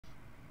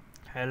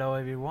Hello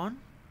everyone.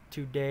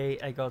 Today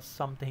I got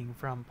something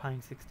from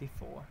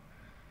Pine64.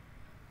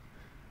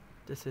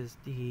 This is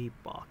the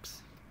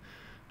box.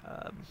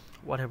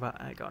 Whatever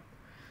I got.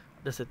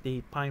 This is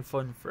the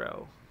PinePhone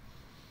Pro.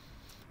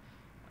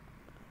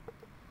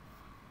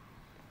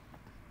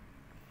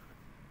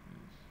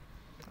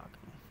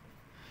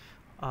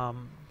 Okay.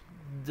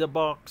 The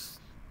box.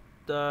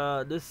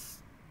 This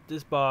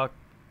box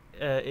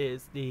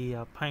is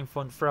the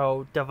PinePhone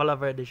Pro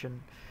Developer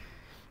Edition,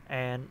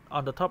 and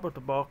on the top of the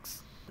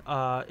box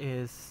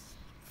is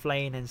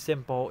plain and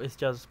simple. It's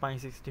just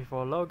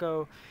Pine64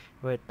 logo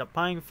with the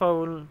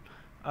PinePhone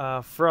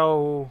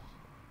Pro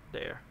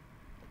there.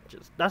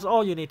 Just that's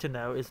all you need to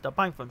know is the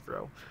PinePhone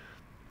Pro.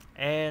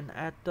 And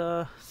at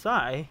the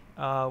side,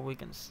 we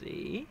can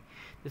see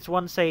this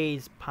one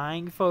says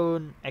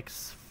PinePhone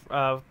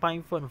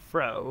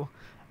Pro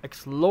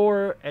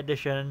Explorer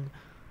Edition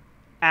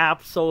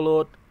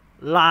Absolute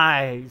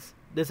Lies.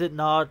 This is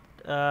not.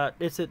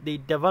 This is the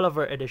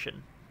Developer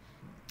Edition.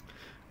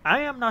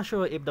 I am not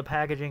sure if the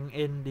packaging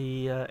in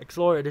the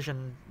Explorer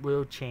Edition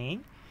will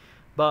change,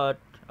 but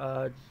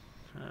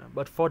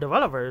for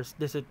developers,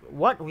 this is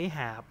what we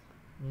have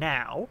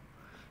now.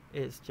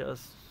 Is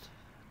just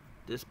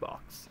this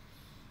box,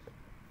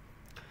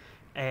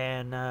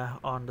 and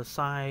on the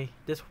side,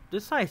 this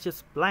side is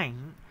just blank.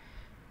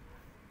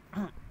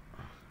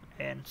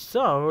 And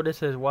so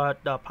this is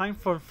what the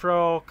PinePhone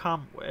Pro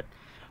comes with.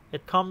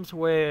 It comes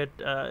with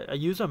a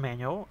user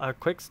manual, a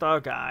quick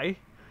start guide,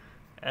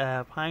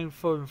 a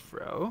PinePhone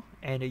Pro,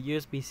 and a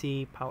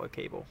USB-C power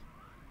cable.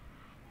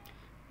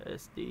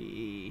 It's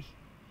the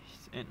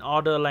in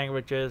other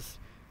languages.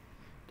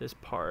 This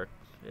part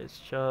is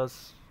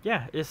just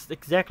it's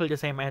exactly the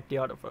same as the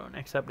other phone,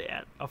 except they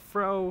add a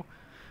Pro.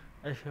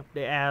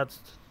 They add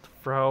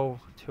Pro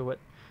to it.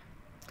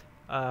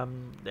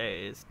 There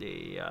is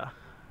the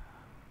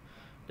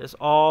there's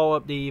all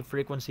of the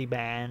frequency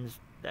bands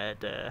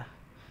that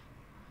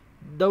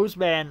those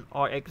bands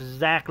are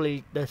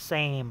exactly the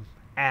same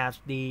as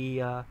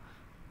the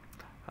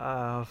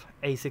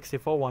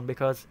A64 one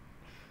because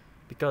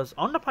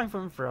on the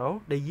PinePhone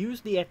Pro they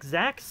use the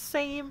exact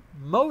same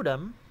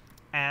modem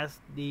as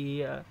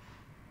the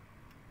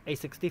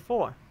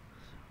A64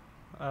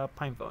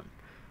 PinePhone.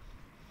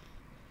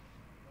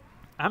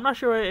 I'm not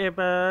sure if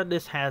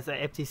this has a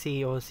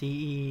FCC or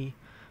CE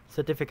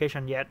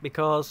certification yet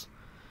because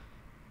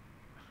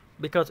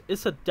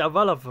it's a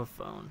developer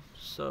phone.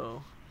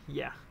 So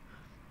yeah,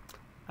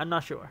 I'm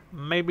not sure.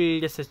 Maybe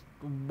this is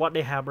what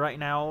they have right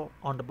now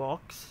on the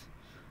box.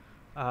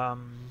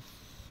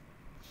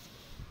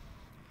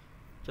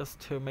 Just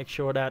to make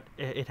sure that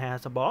it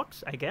has a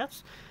box, I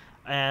guess.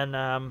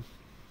 And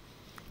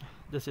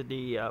this is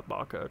the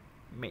barcode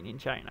made in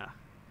China.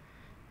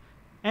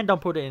 And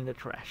don't put it in the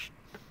trash.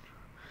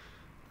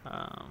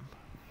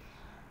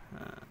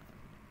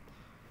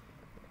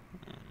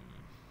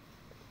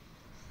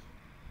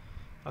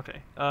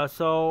 Okay,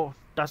 so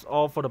that's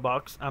all for the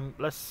box.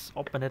 Let's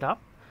open it up.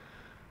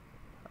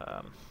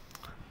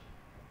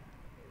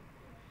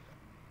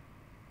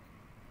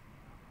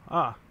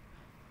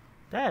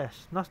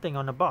 There's nothing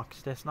on the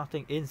box. There's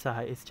nothing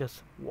inside. It's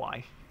just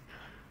white.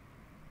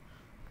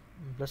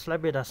 Let's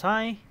slap it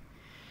aside.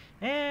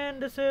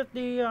 And this is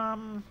the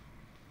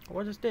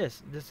what is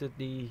this? This is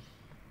the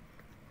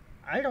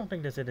I don't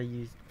think this is a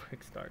used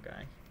quick start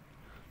guy.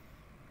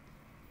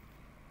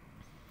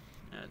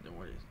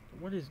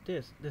 What is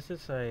this? This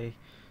is a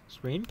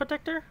screen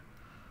protector?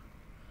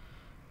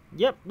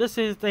 Yep, this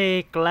is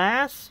a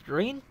glass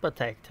screen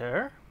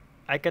protector.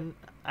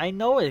 I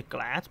know it's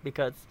glass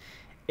because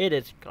it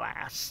is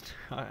glass.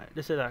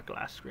 This is a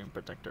glass screen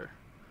protector.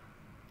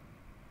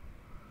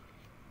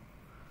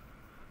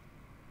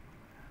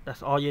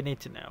 That's all you need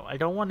to know. I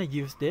don't want to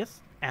use this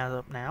as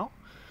of now.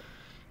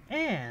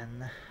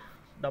 And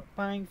the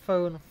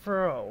PinePhone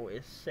Pro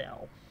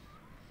itself.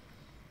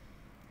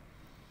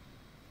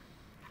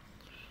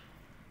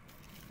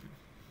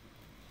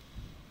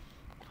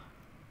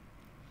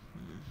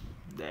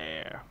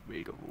 There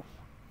we go.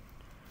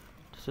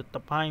 This is the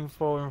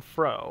PinePhone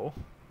Pro.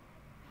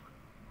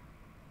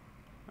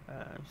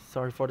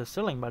 Sorry for the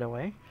ceiling, by the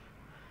way.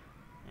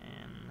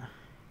 And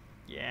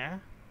yeah,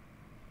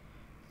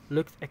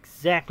 looks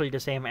exactly the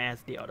same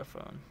as the other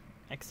phone,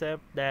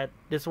 except that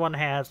this one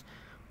has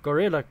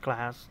Gorilla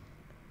Glass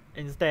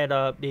instead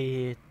of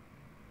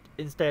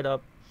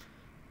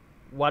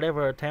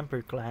whatever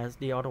tempered glass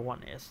the other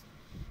one is.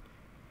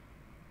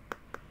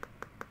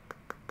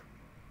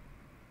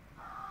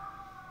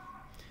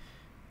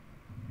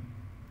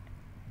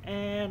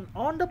 And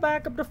on the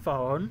back of the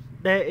phone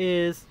there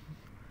is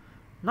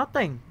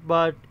nothing,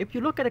 but if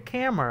you look at the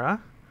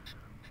camera,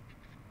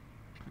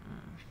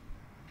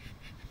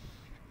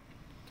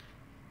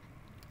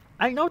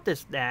 I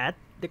noticed that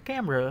the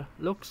camera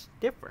looks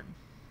different.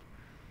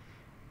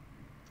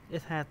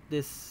 It has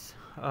this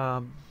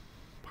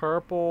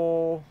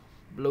purple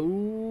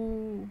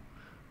blue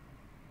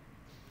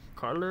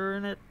color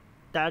in it.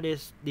 That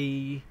is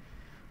the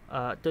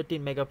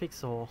 13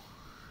 megapixel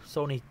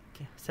Sony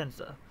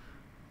sensor.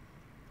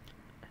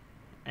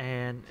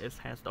 And and it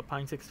has the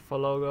Pine64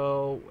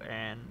 logo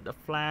and the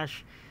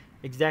flash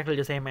exactly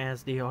the same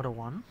as the other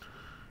one.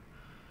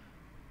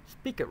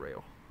 Speaker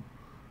rail,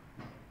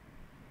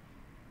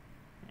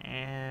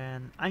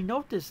 and I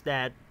noticed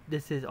that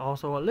this is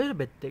also a little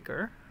bit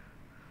thicker,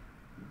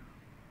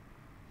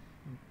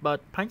 but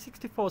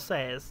Pine64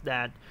 says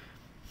that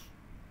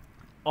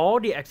all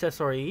the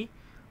accessory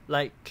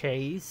like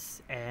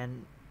case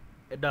and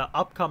the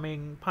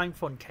upcoming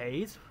PinePhone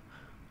case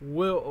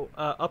will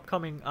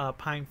upcoming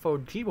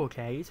PinePhone keyboard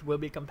case will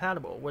be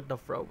compatible with the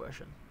Pro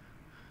version.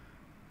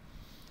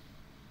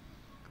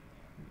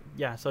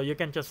 Yeah, so you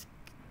can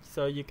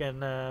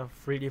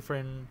free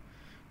different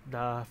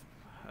the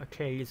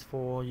case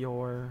for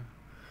your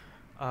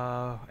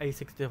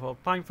A64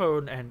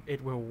 PinePhone, and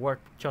it will work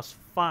just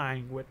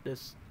fine with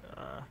this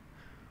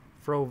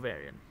Pro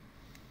variant.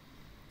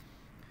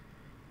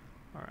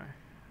 Alright,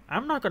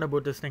 I'm not gonna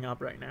boot this thing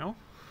up right now.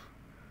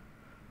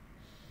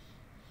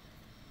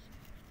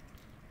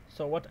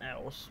 So what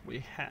else we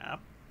have?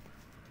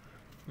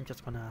 I'm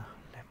just gonna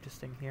leave this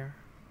thing here.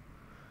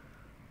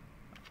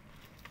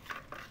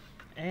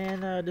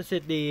 And this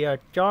is the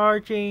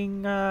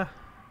charging.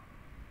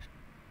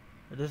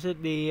 This is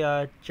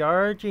the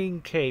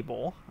charging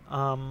cable.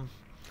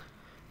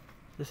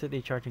 This is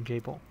the charging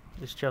cable.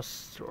 It's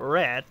just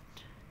red.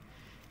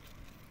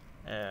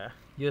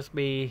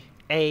 USB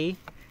A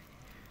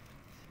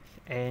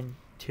and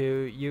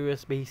to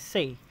USB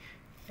C,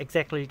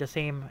 exactly the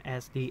same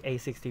as the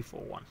A64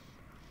 one.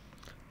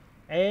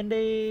 And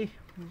the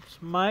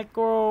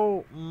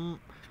micro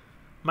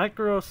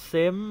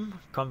SIM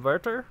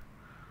converter,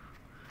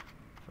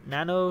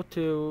 nano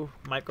to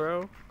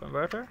micro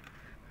converter.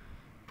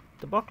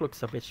 The box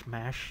looks a bit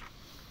smashed.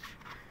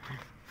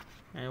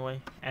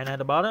 Anyway, and at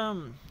the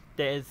bottom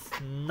there is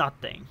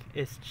nothing.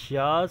 It's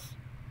just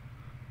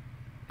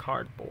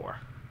cardboard.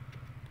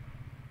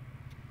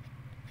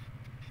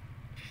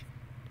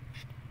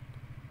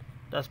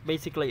 That's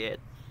basically it.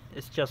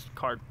 It's just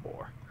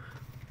cardboard.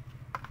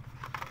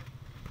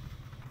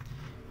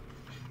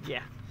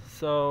 Yeah,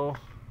 so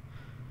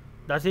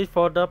that's it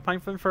for the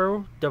PinePhone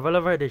Pro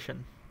Developer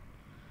Edition.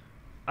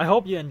 I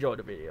hope you enjoyed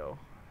the video,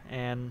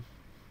 and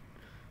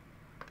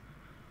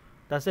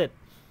that's it.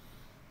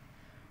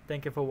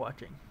 Thank you for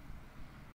watching.